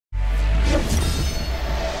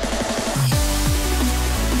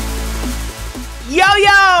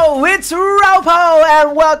Yo, it's RoPo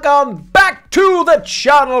and welcome back to the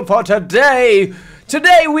channel for today.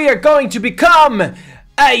 Today we are going to become a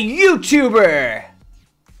YouTuber.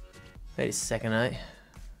 Wait a second, I'm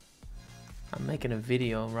making a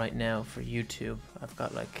video right now for YouTube. I've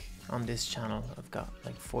got on this channel, I've got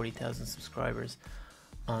 40,000 subscribers.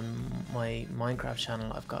 On my Minecraft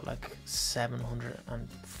channel, I've got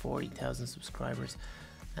 740,000 subscribers.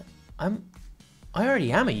 I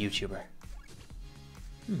already am a YouTuber.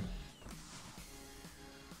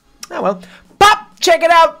 Oh well, pop! Check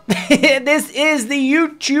it out! This is the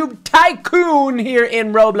YouTube Tycoon here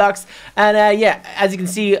in Roblox, and yeah, as you can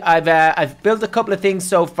see, I've built a couple of things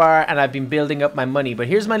so far, and I've been building up my money. But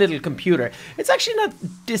here's my little computer. It's actually not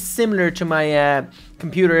dissimilar to my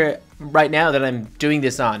computer right now that I'm doing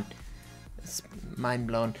this on. It's mind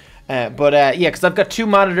blown. But yeah, because I've got two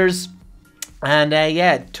monitors, and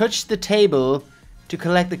yeah, touch the table to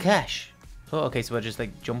collect the cash. Oh, okay, so I just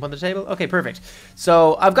jump on the table? Okay, perfect.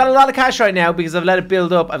 So I've got a lot of cash right now because I've let it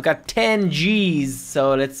build up. I've got 10 G's.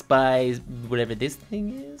 So let's buy whatever this thing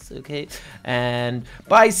is. Okay. And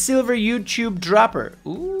buy silver YouTube dropper.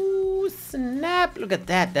 Ooh, snap. Look at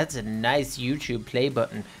that. That's a nice YouTube play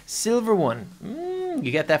button. Silver one.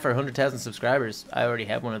 You get that for 100,000 subscribers. I already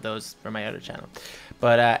have one of those for my other channel.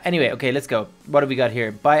 But anyway, okay, let's go. What have we got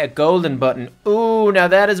here? Buy a golden button. Ooh, now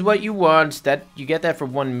that is what you want. That you get that for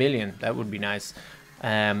 1 million. That would be nice.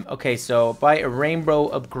 Okay, so buy a rainbow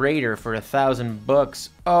upgrader for $1,000.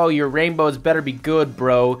 Oh, your rainbows better be good,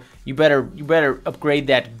 bro. You better upgrade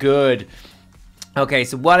that good. Okay,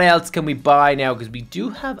 so what else can we buy now? Because we do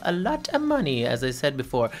have a lot of money, as I said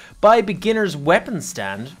before. Buy beginner's weapon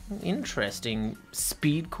stand. Interesting.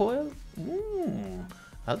 Speed coil? Ooh,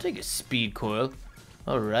 I'll take a speed coil.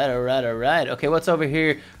 Alright. Okay, what's over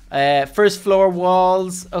here? First floor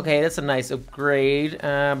walls. Okay, that's a nice upgrade.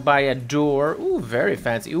 Buy a door. Ooh, very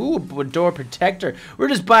fancy. Ooh, a door protector. We're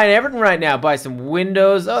just buying everything right now. Buy some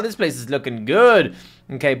windows. Oh, this place is looking good.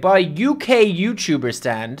 Okay, buy UK YouTuber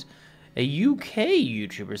stand. A UK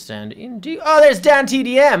YouTuber stand, indeed. Oh, there's Dan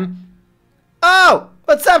TDM. Oh,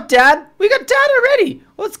 what's up, Dan? We got Dan already.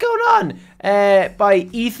 What's going on? By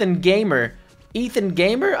Ethan Gamer. Ethan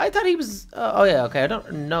Gamer? I thought he was... oh, yeah, okay. I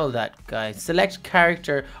don't know that guy. Select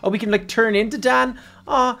character. Oh, we can, turn into Dan?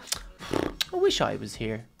 Oh, I wish I was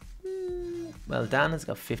here. Well, Dan has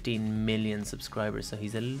got 15 million subscribers, so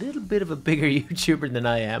he's a little bit of a bigger YouTuber than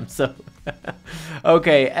I am, so...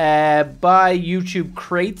 Okay, buy YouTube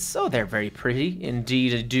crates. Oh, they're very pretty.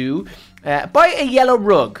 Indeed, I do. Buy a yellow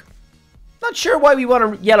rug. Not sure why we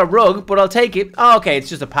want a yellow rug, but I'll take it. Oh, okay, it's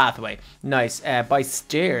just a pathway. Nice. Buy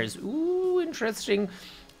stairs. Ooh, interesting.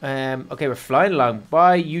 Okay, we're flying along.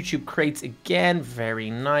 Buy YouTube crates again. Very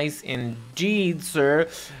nice indeed, sir.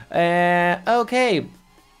 Okay.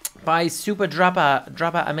 Buy super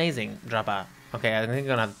dropper amazing. Dropper. Okay, I think I'm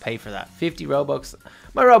gonna have to pay for that. 50 Robux.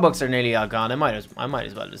 My Robux are nearly all gone. I might as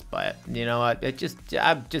well just buy it. You know what? Just do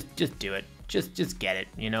it. Just get it.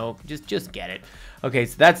 You know, just get it. Okay,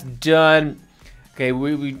 so that's done. Okay,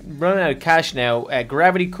 we run out of cash now.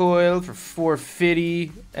 Gravity coil for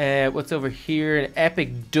 450. What's over here? An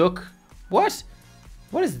epic duck. What?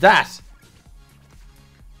 What is that?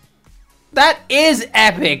 That is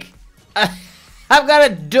epic. I've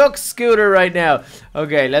got a duck scooter right now.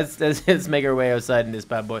 Okay, let's make our way outside in this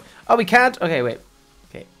bad boy. Oh, we can't. Okay, wait.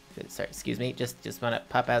 Okay, sorry. Excuse me. Just want to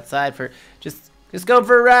pop outside for just going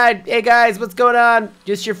for a ride. Hey guys, what's going on?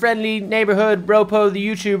 Just your friendly neighborhood RoPo, the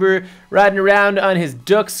YouTuber, riding around on his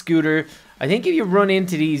duck scooter. I think if you run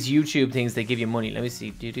into these YouTube things, they give you money. Let me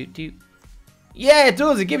see. Yeah, it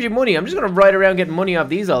does. It gives you money. I'm just gonna ride around getting money off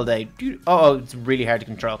these all day. Oh, it's really hard to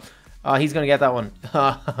control. Oh, he's gonna get that one.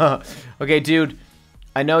 Okay, dude.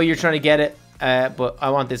 I know you're trying to get it, but I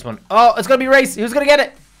want this one. Oh, it's gonna be a race. Who's gonna get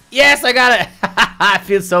it? Yes, I got it. I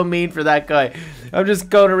feel so mean for that guy. I'm just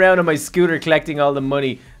going around on my scooter collecting all the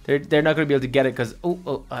money. They're not gonna be able to get it because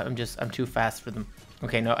I'm too fast for them.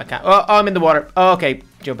 Okay, no, I can't. Oh, I'm in the water. Oh, okay,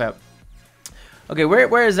 jump out. Okay,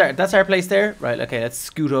 where is that? That's our place there, right? Okay, let's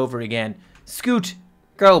scoot over again. Scoot,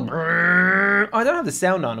 go. Oh, I don't have the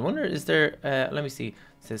sound on. I wonder, is there? Let me see. It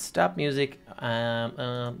says stop music.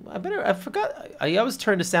 I forgot. I always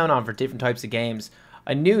turn the sound on for different types of games.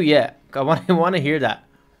 I knew, yeah. I want to hear that.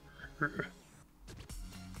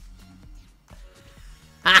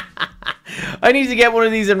 I need to get one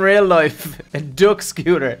of these in real life. A duck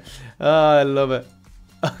scooter. Oh, I love it.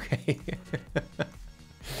 Okay.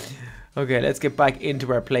 Okay, let's get back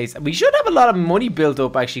into our place. We should have a lot of money built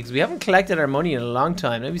up, actually, because we haven't collected our money in a long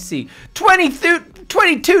time. Let me see.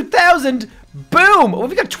 22,000 Boom!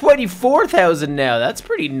 We've got 24,000 now. That's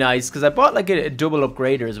pretty nice because I bought like a double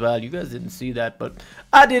upgrader as well. You guys didn't see that, but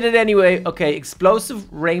I did it anyway. Okay,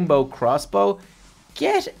 explosive rainbow crossbow.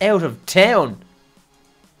 Get out of town.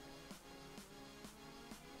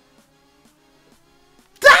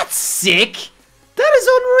 That's sick. That is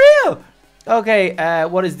unreal. Okay,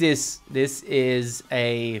 what is this? This is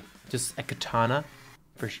just a katana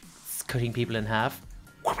for cutting people in half.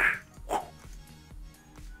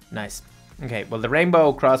 Nice. Okay, well the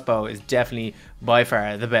rainbow crossbow is definitely by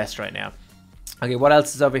far the best right now. Okay, what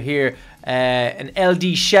else is over here? An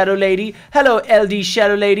LD Shadow Lady. Hello, LD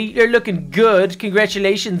Shadow Lady. You're looking good.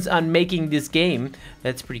 Congratulations on making this game.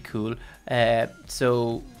 That's pretty cool. Yeah,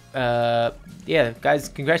 guys,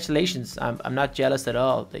 congratulations. I'm not jealous at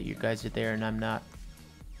all that you guys are there and I'm not.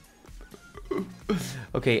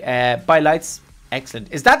 Okay, buy lights.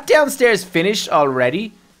 Excellent. Is that downstairs finished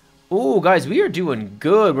already? Oh, guys, we are doing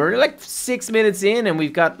good. We're like 6 minutes in and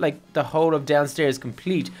we've got like the whole of downstairs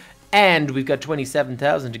complete. And we've got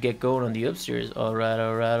 27,000 to get going on the upstairs. All right,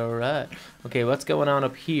 all right, all right. Okay, what's going on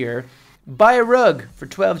up here? Buy a rug for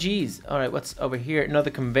 12 G's. All right, what's over here? Another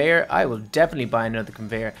conveyor. I will definitely buy another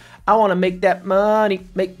conveyor. I want to make that money.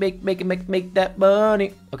 Make that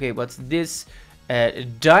money. Okay, what's this?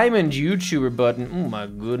 Diamond YouTuber button. Oh my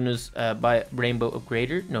goodness. Buy rainbow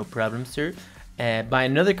upgrader. No problem, sir. Buy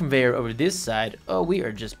another conveyor over this side. Oh, we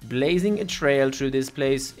are just blazing a trail through this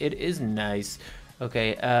place. It is nice.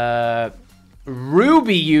 Okay,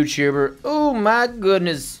 Ruby YouTuber. Oh my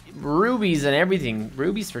goodness, rubies and everything.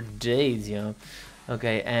 Rubies for days, you know.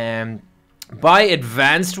 Okay, buy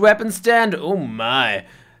advanced weapon stand. Oh my,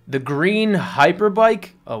 the green hyperbike.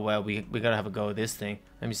 Oh well, we gotta have a go at this thing.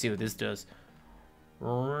 Let me see what this does.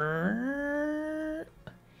 Look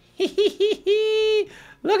at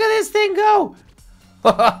this thing go.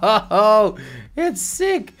 Oh, it's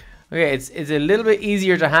sick. Okay, it's a little bit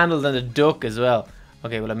easier to handle than the duck as well.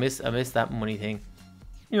 Okay, well I missed that money thing.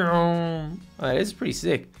 Alright, this is pretty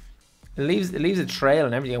sick. It leaves a trail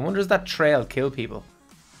and everything. I wonder, does that trail kill people?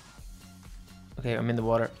 Okay, I'm in the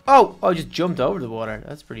water. Oh, I just jumped over the water.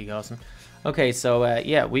 That's pretty awesome. Okay, so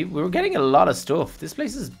yeah, we were getting a lot of stuff. This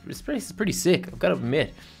place is pretty sick, I've got to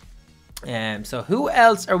admit. So who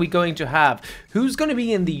else are we going to have? Who's going to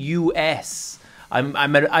be in the US?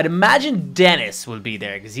 I'd imagine DENIS will be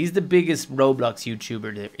there because he's the biggest Roblox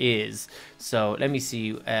YouTuber there is. So let me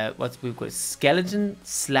see. We've got skeleton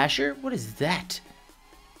slasher. What is that?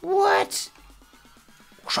 What?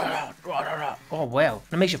 Oh wow,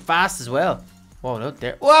 that makes you fast as well. Whoa, look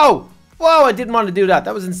there. Whoa, whoa! I didn't want to do that.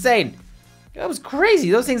 That was insane. That was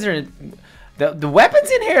crazy. Those things are. The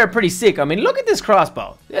weapons in here are pretty sick. I mean, look at this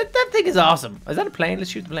crossbow. That thing is awesome. Is that a plane?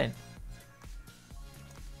 Let's shoot the plane.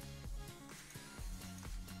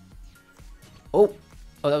 Oh,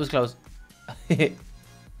 that was close.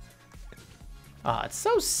 Ah, it's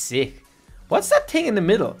so sick. What's that thing in the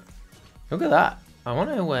middle? Look at that. I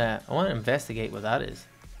want to investigate what that is.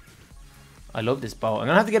 I love this bow. I'm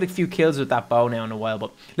gonna have to get a few kills with that bow now in a while,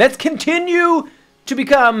 but let's continue to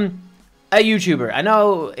become a YouTuber. I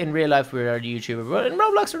know in real life we're a YouTuber, but in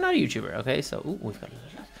Roblox we're not a YouTuber. Okay, so we've got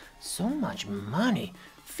so much money.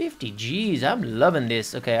 50 G's. I'm loving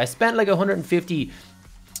this. Okay, I spent like 150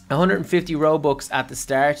 Robux at the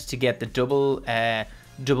start to get the double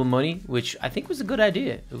money, which I think was a good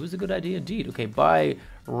idea. It was a good idea indeed. Okay, buy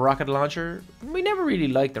rocket launcher. We never really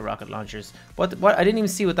liked the rocket launchers. What I didn't even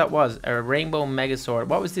see what that was. A rainbow mega sword.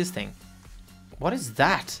 What was this thing? What is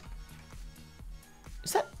that?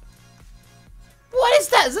 Is that? What is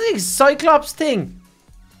that? Is that a Cyclops thing?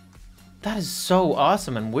 That is so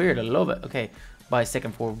awesome and weird. I love it. Okay. Buy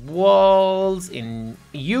second floor walls in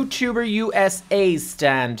YouTuber USA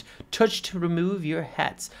stand. Touch to remove your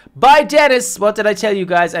hats. Buy DENIS. What did I tell you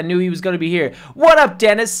guys? I knew he was going to be here. What up,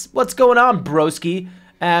 DENIS? What's going on, broski?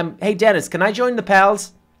 Hey, DENIS, can I join the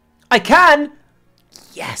PALS? I can.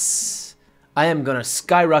 Yes. I am going to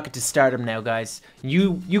skyrocket to stardom now, guys.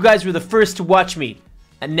 You guys were the first to watch me.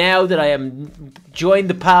 And now that I am joined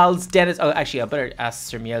the PALS, DENIS. Oh, actually, I better ask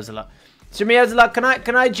Sir Meowsalot. Sir Meowsalot,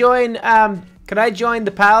 can I join? Can I join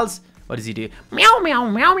the PALS? What does he do? Meow, meow,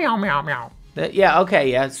 meow, meow, meow, meow. Yeah, okay,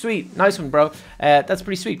 yeah, sweet. Nice one, bro. That's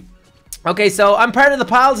pretty sweet. Okay, so I'm part of the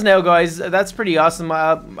PALS now, guys. That's pretty awesome.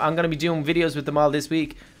 I'm going to be doing videos with them all this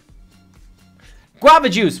week. Guava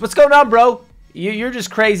juice. What's going on, bro? You're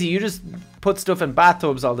just crazy. You just put stuff in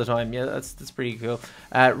bathtubs all the time. Yeah, that's pretty cool.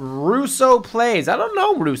 Russo plays. I don't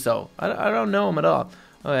know Russo. I don't know him at all.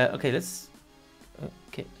 Okay, let's...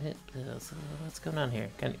 Okay, what's going on here?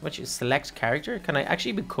 What you select character? Can I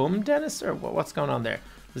actually become DENIS, or what's going on there?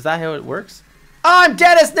 Is that how it works? Oh, I'm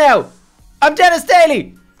DENIS now! I'm DENIS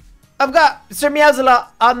Daily! I've got Sir Meowsalot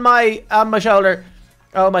on my shoulder.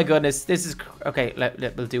 Oh my goodness, this is okay.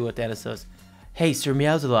 We'll do what Dennis does. Hey, Sir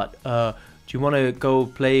Meowsalot, do you want to go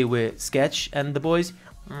play with Sketch and the boys?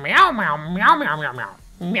 Meow meow meow meow meow meow.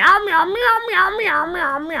 Meow meow meow meow meow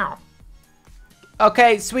meow meow.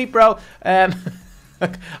 Okay, sweet bro. I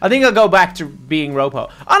think I'll go back to being RoPo.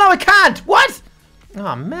 Oh no, I can't. What?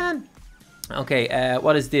 Oh man. Okay,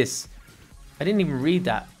 what is this? I didn't even read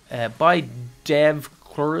that. By Dev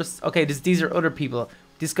Chorus. Okay, these are other people.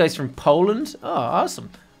 This guy's from Poland. Oh, awesome.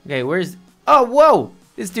 Okay, where's... Oh, whoa.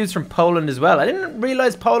 This dude's from Poland as well. I didn't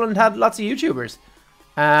realize Poland had lots of YouTubers.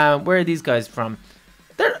 Where are these guys from?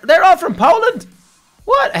 They're all from Poland.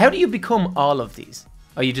 What? How do you become all of these?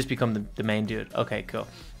 Oh, you just become the main dude. Okay, cool.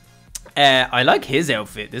 I like his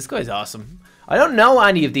outfit. This guy's awesome. I don't know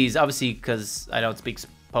any of these, obviously, because I don't speak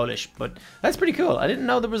Polish, but that's pretty cool. I didn't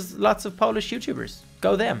know there was lots of Polish YouTubers.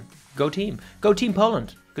 Go them. Go team. Go Team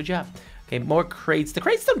Poland. Good job. Okay, more crates. The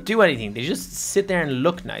crates don't do anything. They just sit there and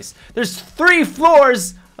look nice. There's 3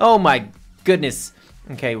 floors. Oh my goodness.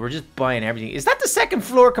 Okay, we're just buying everything. Is that the second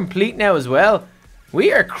floor complete now as well?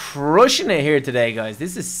 We are crushing it here today, guys.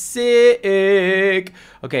 This is sick.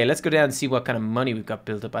 Okay, let's go down and see what kind of money we've got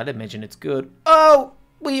built up. I'd imagine it's good. Oh,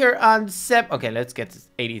 we are on 7. Okay, let's get to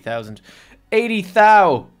 80,000.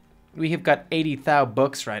 80,000. We have got 80,000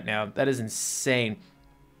 bucks right now. That is insane.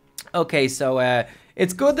 Okay, so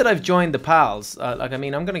it's good that I've joined the PALS. Like, I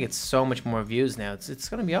mean, I'm gonna get so much more views now. It's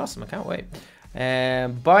gonna be awesome. I can't wait.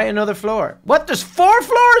 Buy another floor. What? There's 4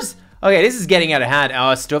 floors? Okay, this is getting out of hand.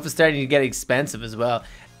 Oh, stuff is starting to get expensive as well.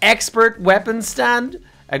 Expert weapon stand.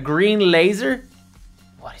 A green laser.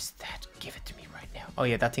 What is that? Give it to me right now. Oh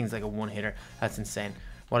yeah, that thing's like a one-hitter. That's insane.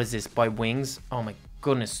 What is this? Buy wings. Oh my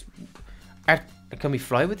goodness. Can we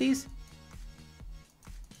fly with these?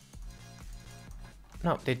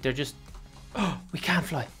 No, they're just... Oh, we can't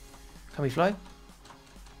fly. Can we fly?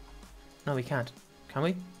 No, we can't. Can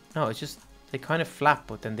we? No, it's just... They kind of flap,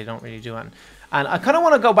 but then they don't really do anything. And I kind of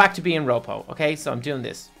want to go back to being RoPo, okay? So I'm doing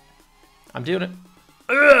this. I'm doing it.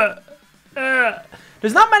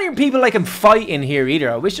 There's not many people I can fight in here either.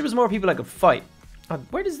 I wish there was more people I could fight. Oh,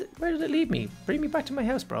 where does it leave me? Bring me back to my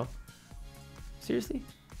house, bro. Seriously?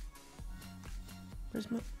 Where's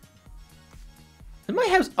my... Is my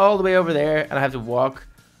house all the way over there and I have to walk?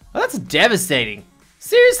 Oh, that's devastating.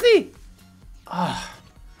 Seriously? Oh.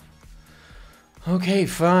 Okay,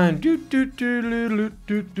 fine. Okay,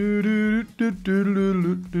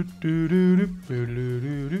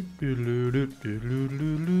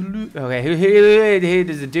 hey,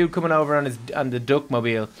 there's a dude coming over on the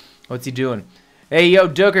duckmobile. What's he doing? Hey, yo,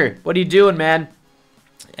 Ducker, what are you doing, man?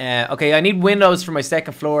 Okay, I need windows for my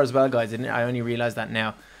second floor as well, guys. I only realized that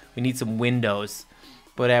now. We need some windows.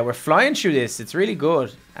 But we're flying through this. It's really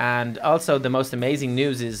good. And also, the most amazing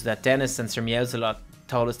news is that Dennis and Sir Meowsalot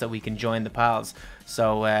told us that we can join the PALS.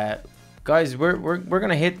 So, guys, we're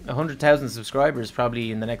gonna hit 100,000 subscribers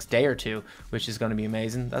probably in the next day or two, which is gonna be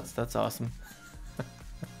amazing. That's awesome.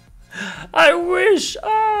 I wish.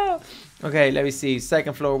 Ah. Okay, let me see.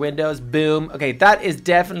 Second floor windows. Boom. Okay, that is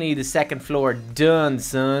definitely the second floor done,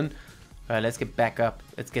 son. All right, let's get back up.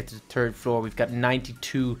 Let's get to the third floor. We've got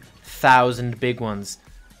 92,000 big ones.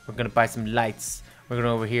 We're gonna buy some lights. We're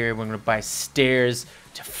gonna over here. We're gonna buy stairs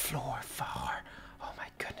to floor 4. Oh my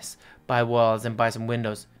goodness. Buy walls and buy some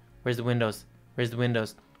windows. Where's the windows? Where's the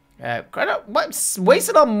windows? What's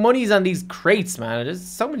wasting all monies on these crates, man? There's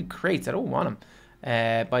so many crates. I don't want them.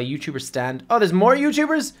 Buy YouTuber stand. Oh, there's more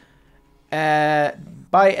YouTubers.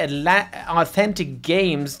 Buy Authentic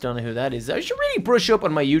Games. Don't know who that is. I should really brush up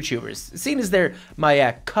on my YouTubers, seeing as they're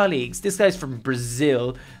my colleagues. This guy's from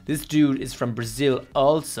Brazil. This dude is from Brazil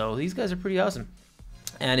also. These guys are pretty awesome.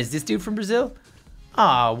 And is this dude from Brazil?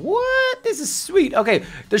 Ah, what? This is sweet. Okay,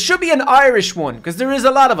 there should be an Irish one, because there is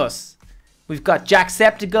a lot of us. We've got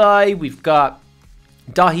Jacksepticeye. We've got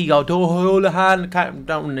Dahi O'Doholahan.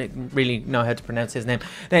 Don't really know how to pronounce his name.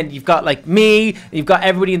 Then you've got like me. You've got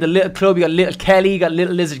everybody in the little club. You got Little Kelly. You got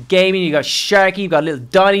Little Lizard Gaming. You got Sharky. You got Little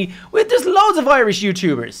Donny. There's loads of Irish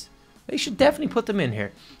YouTubers. They should definitely put them in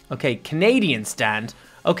here. Okay, Canadian stand.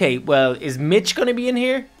 Okay, well, is Mitch gonna be in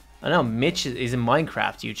here? I know Mitch is a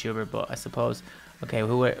Minecraft YouTuber, but I suppose. Okay,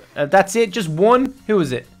 that's it. Just one. Who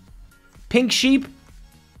is it? Pink Sheep.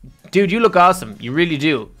 Dude, you look awesome. You really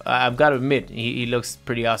do. I've got to admit, he looks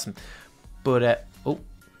pretty awesome. But, oh,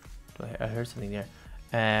 I heard something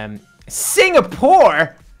there.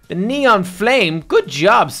 Singapore? The Neon Flame? Good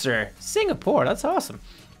job, sir. Singapore, that's awesome.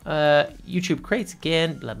 YouTube crates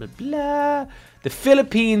again, blah, blah, blah. The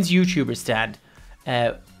Philippines YouTuber stand.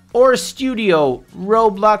 or studio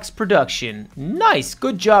Roblox production. Nice,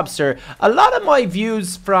 good job, sir. A lot of my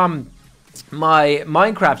views from my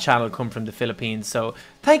Minecraft channel come from the Philippines, so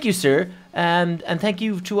thank you, sir, and thank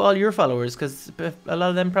you to all your followers, because a lot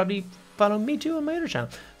of them probably follow me too on my other channel.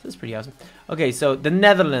 So that's pretty awesome. Okay, so the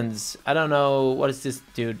Netherlands. I don't know, what is this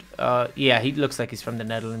dude? Yeah, he looks like he's from the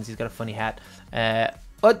Netherlands. He's got a funny hat.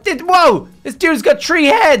 Whoa! This dude's got 3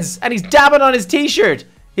 heads, and he's dabbing on his t-shirt.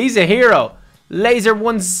 He's a hero. Laser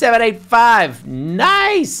 1785.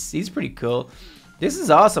 Nice. He's pretty cool. This is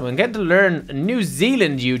awesome. I'm getting to learn New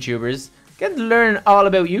Zealand YouTubers. Getting to learn all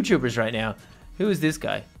about YouTubers right now. Who is this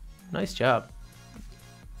guy? Nice job.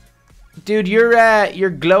 Dude, your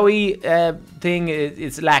glowy thing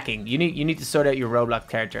is lacking. You need to sort out your Roblox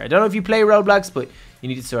character. I don't know if you play Roblox, but you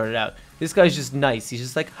need to sort it out. This guy's just nice. He's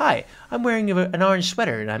just like, hi, I'm wearing an orange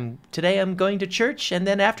sweater, and today I'm going to church, and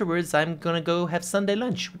then afterwards I'm gonna go have Sunday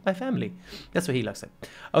lunch with my family. That's what he looks like.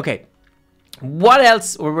 Okay, what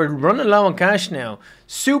else? We're running low on cash now.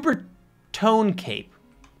 Super tone cape.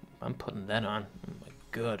 I'm putting that on. Oh my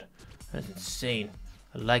god, that's insane.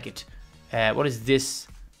 I like it. What is this?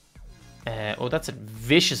 Oh, that's a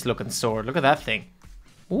vicious looking sword. Look at that thing.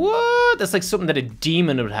 What? That's like something that a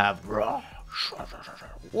demon would have.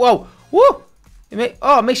 Whoa! Whoa! It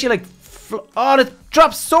makes you like... Oh, it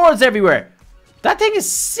drops swords everywhere! That thing is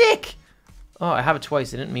sick! Oh, I have it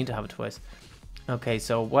twice. I didn't mean to have it twice. Okay,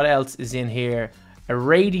 so what else is in here? A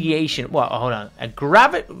radiation... Well, hold on.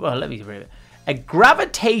 Well, let me read it. A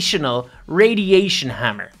gravitational radiation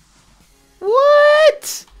hammer.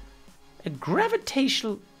 What? A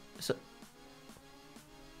gravitational...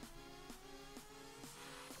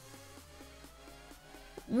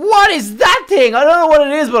 What is that thing? I don't know what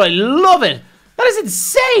it is, but I love it. That is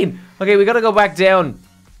insane. Okay, we gotta go back down,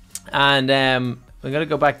 and we gotta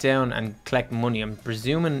go back down and collect money. I'm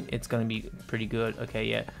presuming it's gonna be pretty good. Okay,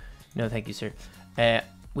 yeah. No, thank you, sir.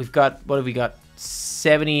 We've got, what have we got?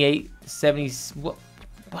 78, 70.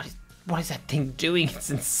 What is that thing doing? It's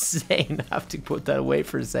insane. I have to put that away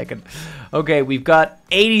for a second. Okay, we've got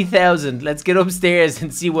 80,000. Let's get upstairs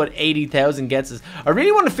and see what 80,000 gets us. I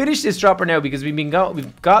really want to finish this dropper now because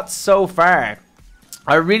we've got so far.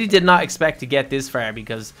 I really did not expect to get this far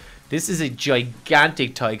because this is a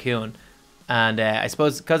gigantic tycoon. And I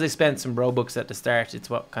suppose because I spent some Robux at the start, it's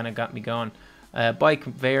what kind of got me going. Buy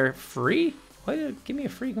conveyor free? Why did it give me a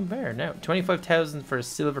free conveyor now? 25,000 for a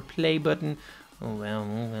silver play button. Oh, well,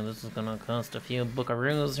 this is gonna cost a few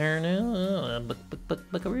buckaroos here now.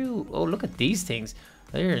 Buckaroo. Oh, look at these things.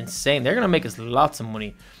 They're insane. They're gonna make us lots of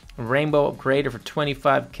money. Rainbow upgrader for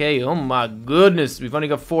 25k. Oh my goodness. We've only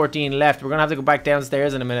got 14 left. We're gonna have to go back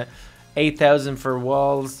downstairs in a minute. 8,000 for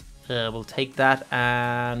walls. We'll take that.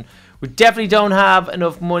 And we definitely don't have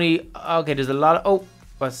enough money. Okay, there's a lot of... Oh,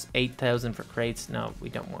 what's 8,000 for crates? No, we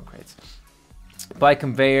don't want crates. Buy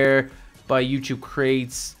conveyor. Buy YouTube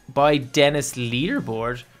crates. Buy DENIS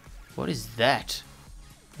leaderboard. What is that?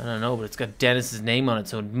 I don't know, but it's got Dennis's name on it,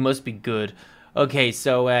 so it must be good. Okay,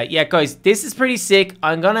 so yeah, guys, this is pretty sick.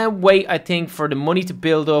 I'm gonna wait, I think, for the money to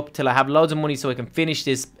build up till I have loads of money so I can finish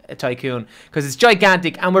this tycoon, because it's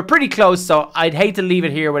gigantic and we're pretty close, so I'd hate to leave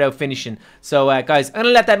it here without finishing. So guys, I'm gonna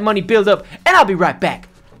let that money build up and I'll be right back.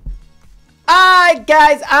 Alright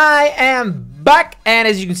guys, I am back, and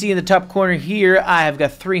as you can see in the top corner here, I have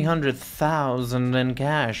got 300,000 in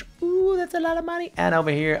cash. Ooh, that's a lot of money. And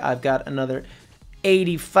over here, I've got another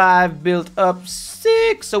 85 built up.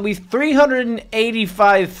 Sick. So we've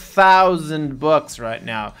 385,000 bucks right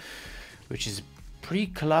now, which is pretty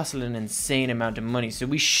colossal and insane amount of money. So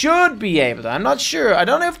we should be able to. I'm not sure. I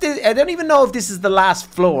don't know if this, I don't even know if this is the last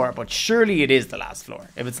floor, but surely it is the last floor.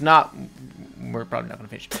 If it's not, we're probably not going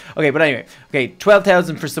to finish. Okay, but anyway. Okay,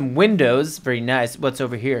 12,000 for some windows. Very nice. What's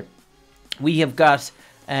over here? We have got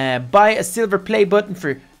buy a silver play button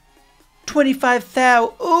for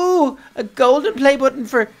 25,000. Ooh, a golden play button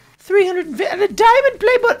for 350 and a diamond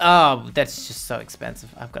play button. Oh, that's just so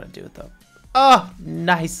expensive. I've got to do it though. Oh,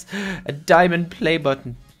 nice. A diamond play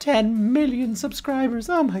button. 10 million subscribers.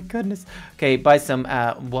 Oh my goodness. Okay, buy some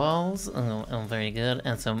walls. Oh, very good.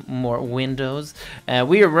 And some more windows.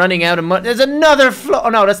 We are running out of money. There's another floor. Oh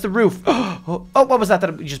no, that's the roof. Oh, what was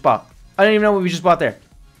that we just bought? I don't even know what we just bought there.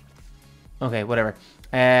 Okay, whatever.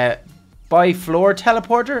 Buy floor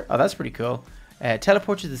teleporter. Oh, that's pretty cool.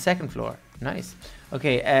 Teleport to the second floor. Nice.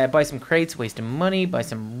 Okay, buy some crates, wasting money. Buy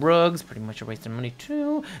some rugs, pretty much a wasting money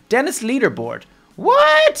too. DENIS leaderboard.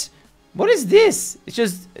 What? What is this? It's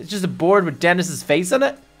just a board with Dennis's face on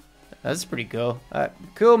it. That's pretty cool.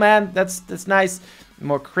 Cool, man. That's nice.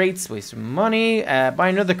 More crates, waste some money. Buy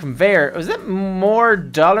another conveyor. Is that more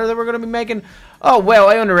dollar that we're gonna be making? Oh well,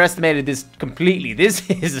 I underestimated this completely. This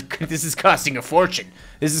is costing a fortune.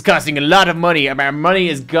 This is costing a lot of money. Our money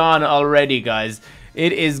is gone already, guys.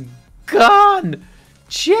 It is gone.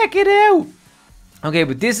 Check it out. Okay,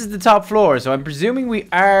 but this is the top floor, so I'm presuming we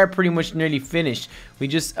are pretty much nearly finished. We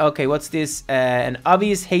just okay. What's this? An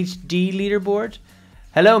obvious HD leaderboard.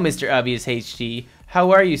 Hello, Mr. Obvious HD.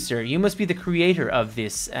 How are you, sir? You must be the creator of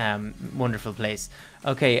this wonderful place.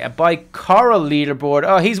 Okay, by Coral leaderboard.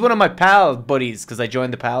 Oh, he's one of my pal buddies because I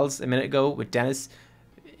joined the pals a minute ago with Dennis.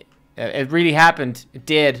 It really happened. It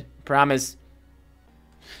did. Promise.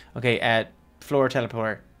 Okay, floor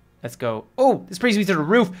teleporter. Let's go. Oh, this brings me to the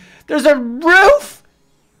roof. There's a roof!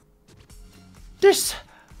 There's...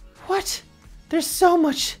 What? There's so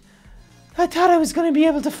much. I thought I was going to be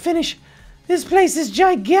able to finish. This place is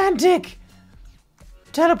gigantic.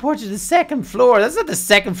 Teleport to the second floor. That's not the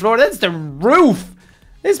second floor. That's the roof.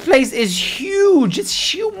 This place is huge. It's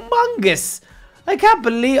humongous. I can't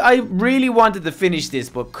believe... I really wanted to finish this,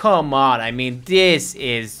 but come on. I mean, this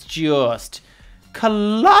is just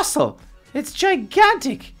colossal. It's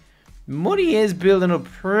gigantic. Money is building up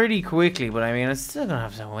pretty quickly, but I mean, I'm still going to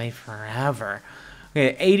have to wait forever.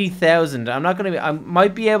 Okay, 80,000. I'm not going to be... I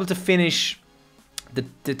might be able to finish...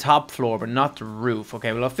 The top floor, but not the roof.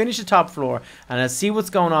 Okay, well, I'll finish the top floor and I'll see what's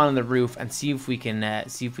going on the roof and see if we can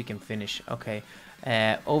finish. Okay,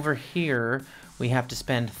 over here we have to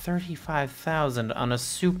spend 35,000 on a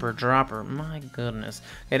super dropper. My goodness.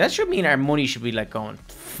 Okay, that should mean our money should be like going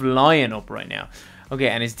flying up right now. Okay,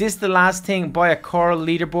 and is this the last thing? Buy a Coral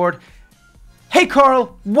leaderboard. Hey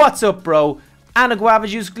Coral, what's up, bro? And a Guava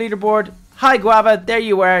Juice leaderboard. Hi Guava, there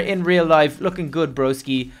you are in real life, looking good,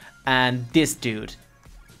 broski. And this dude.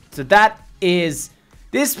 So that is...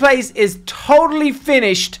 This place is totally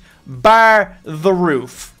finished bar the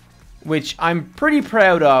roof. Which I'm pretty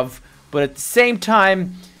proud of. But at the same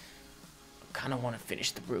time, I kind of want to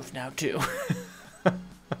finish the roof now too.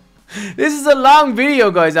 This is a long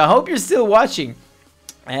video, guys. I hope you're still watching.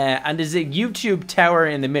 And there's a YouTube tower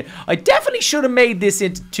in the middle. I definitely should have made this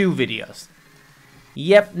into 2 videos.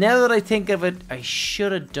 Yep, now that I think of it, I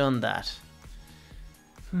should have done that.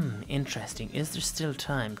 Interesting. Is there still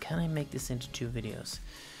time? Can I make this into 2 videos?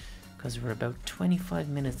 Because we're about 25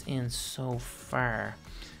 minutes in so far.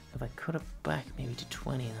 If I cut it back maybe to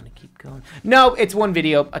 20 and then I keep going. No, it's 1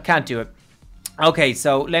 video. I can't do it. Okay,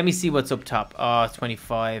 so let me see what's up top. Oh, it's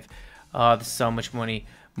 25. Oh, there's so much money.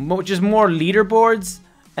 Just more leaderboards.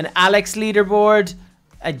 An Alex leaderboard.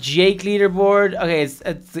 A Jake leaderboard. Okay,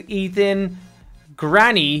 it's Ethan.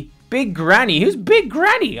 Granny. Big Granny. Who's Big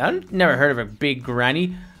Granny? I've never heard of a Big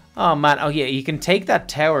Granny. Oh, man. Oh, yeah. You can take that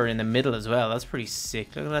tower in the middle as well. That's pretty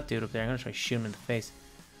sick. Look at that dude up there. I'm going to try to shoot him in the face.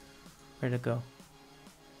 Where'd it go?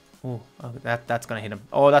 Oh, that's going to hit him.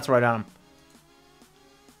 Oh, that's right on him.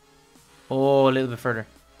 Oh, a little bit further.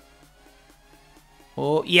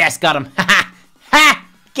 Oh, yes. Got him. Ha! Ha!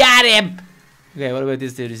 Got him! Okay, what about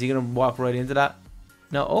this dude? Is he going to walk right into that?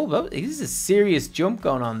 No. Oh, well, this is a serious jump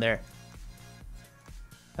going on there.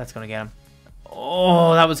 That's gonna get him.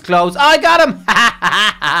 Oh, that was close. I got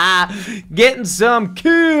him! Getting some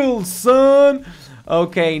kills, son.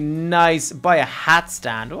 Okay, nice. Buy a hat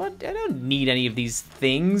stand. What? I don't need any of these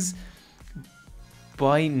things.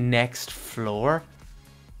 Buy next floor.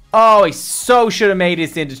 Oh, I so should have made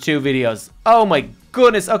this into 2 videos. Oh my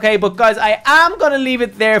goodness. Okay, but guys, I am gonna leave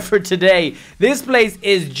it there for today. This place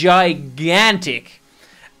is gigantic.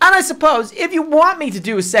 And I suppose, if you want me to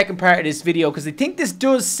do a second part of this video, because I think this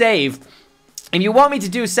does save, if you want me to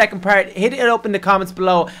do a second part, hit it up in the comments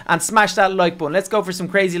below and smash that like button. Let's go for some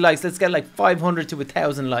crazy likes. Let's get like 500 to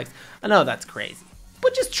 1,000 likes. I know that's crazy,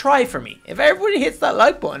 but just try for me. If everybody hits that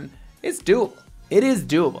like button, it's doable. It is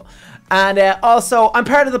doable. And also, I'm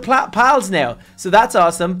part of the PALS now, so that's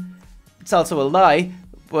awesome. It's also a lie,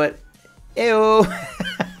 but ew.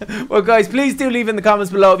 Well, guys, please do leave in the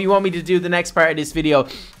comments below if you want me to do the next part of this video,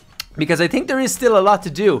 because I think there is still a lot to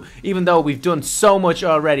do, even though we've done so much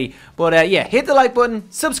already. But yeah, hit the like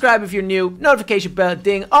button, subscribe if you're new, notification bell,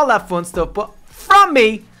 ding, all that fun stuff. But from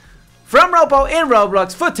me, from RoPo in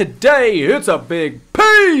Roblox, for today, it's a big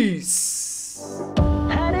peace!